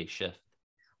 2-day shift?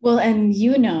 Well, and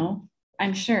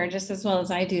I'm sure just as well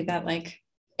as I do that, like,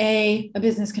 a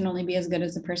business can only be as good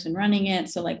as the person running it.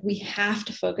 So like we have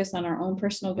to focus on our own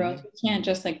personal growth. We can't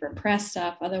just like repress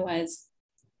stuff. Otherwise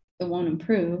it won't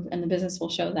improve and the business will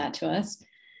show that to us.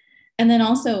 And then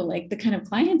also like the kind of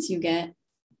clients you get,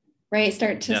 right?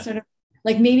 Start to sort of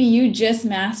like, maybe you just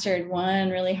mastered one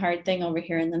really hard thing over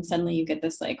here. And then suddenly you get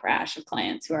this like rash of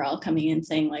clients who are all coming in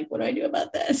saying like, what do I do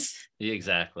about this?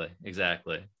 Exactly.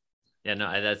 Yeah,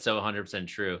 no, that's so 100%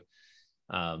 true.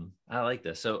 I like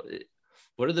this. So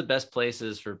what are the best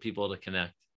places for people to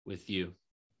connect with you?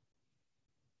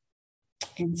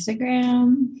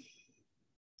 Instagram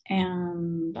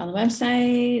and on the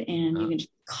website, and you can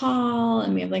just call,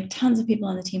 and we have like tons of people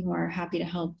on the team who are happy to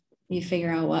help you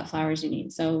figure out what flowers you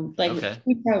need. So like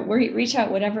reach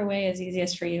out whatever way is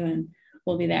easiest for you and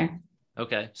we'll be there.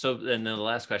 Okay. So then the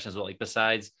last question is, well, like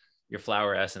besides your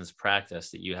flower essence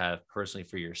practice that you have personally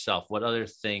for yourself, what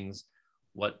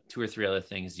 2 or 3 other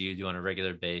things do you do on a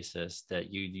regular basis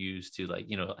that you use to like,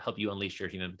 help you unleash your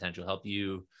human potential, help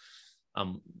you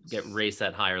raise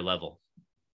that higher level?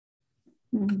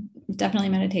 Definitely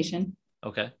meditation.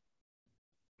 Okay.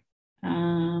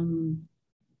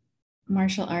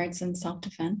 Martial arts and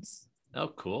self-defense. Oh,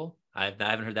 cool. I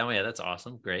haven't heard that one yet. That's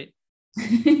awesome. Great.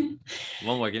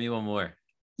 One more. Give me one more.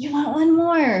 You want one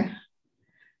more?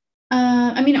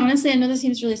 Honestly, I know this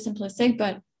seems really simplistic,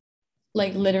 but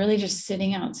like literally just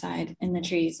sitting outside in the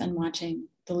trees and watching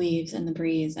the leaves and the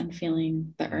breeze and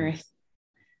feeling the earth.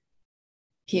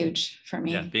 Huge for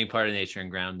me. Yeah, being part of nature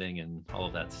and grounding and all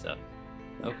of that stuff.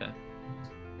 Okay.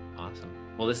 Awesome.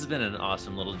 Well, this has been an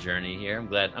awesome little journey here.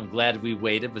 I'm glad we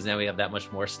waited because now we have that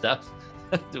much more stuff.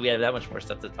 We have that much more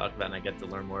stuff to talk about and I get to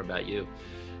learn more about you.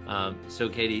 So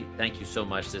Katie, thank you so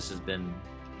much. This has been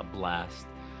a blast.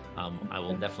 I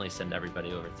will definitely send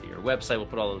everybody over to your website. We'll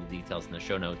put all of the details in the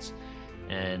show notes.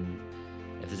 And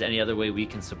if there's any other way we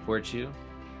can support you,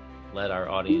 let our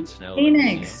audience know.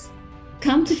 Phoenix.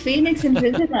 Come to Phoenix and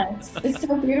visit us. It's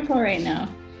so beautiful right now.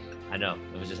 I know.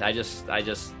 It was just I just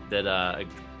did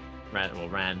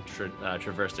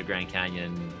traversed the Grand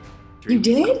Canyon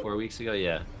 4 weeks ago.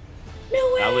 Yeah.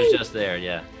 No way. I was just there.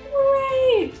 Yeah.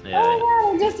 Right. Yeah,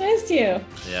 oh, yeah. I just missed you.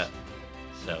 Yeah.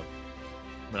 So,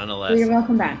 but nonetheless, you're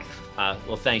welcome back.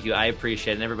 Well, thank you. I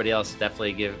appreciate it. And everybody else,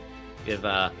 definitely give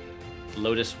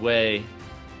Lotus Way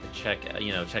a check.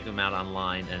 Check them out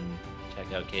online and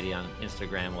check out Katie on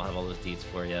Instagram. We'll have all those deets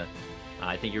for you.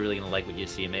 I think you're really gonna like what you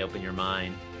see. It may open your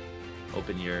mind,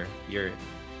 open your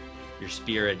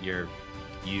spirit, your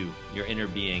inner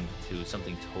being to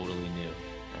something totally new.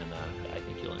 And I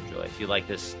think you'll enjoy. If you like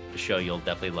this show, you'll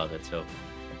definitely love it. So,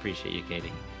 appreciate you,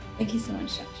 Katie. Thank you so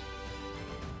much, Josh.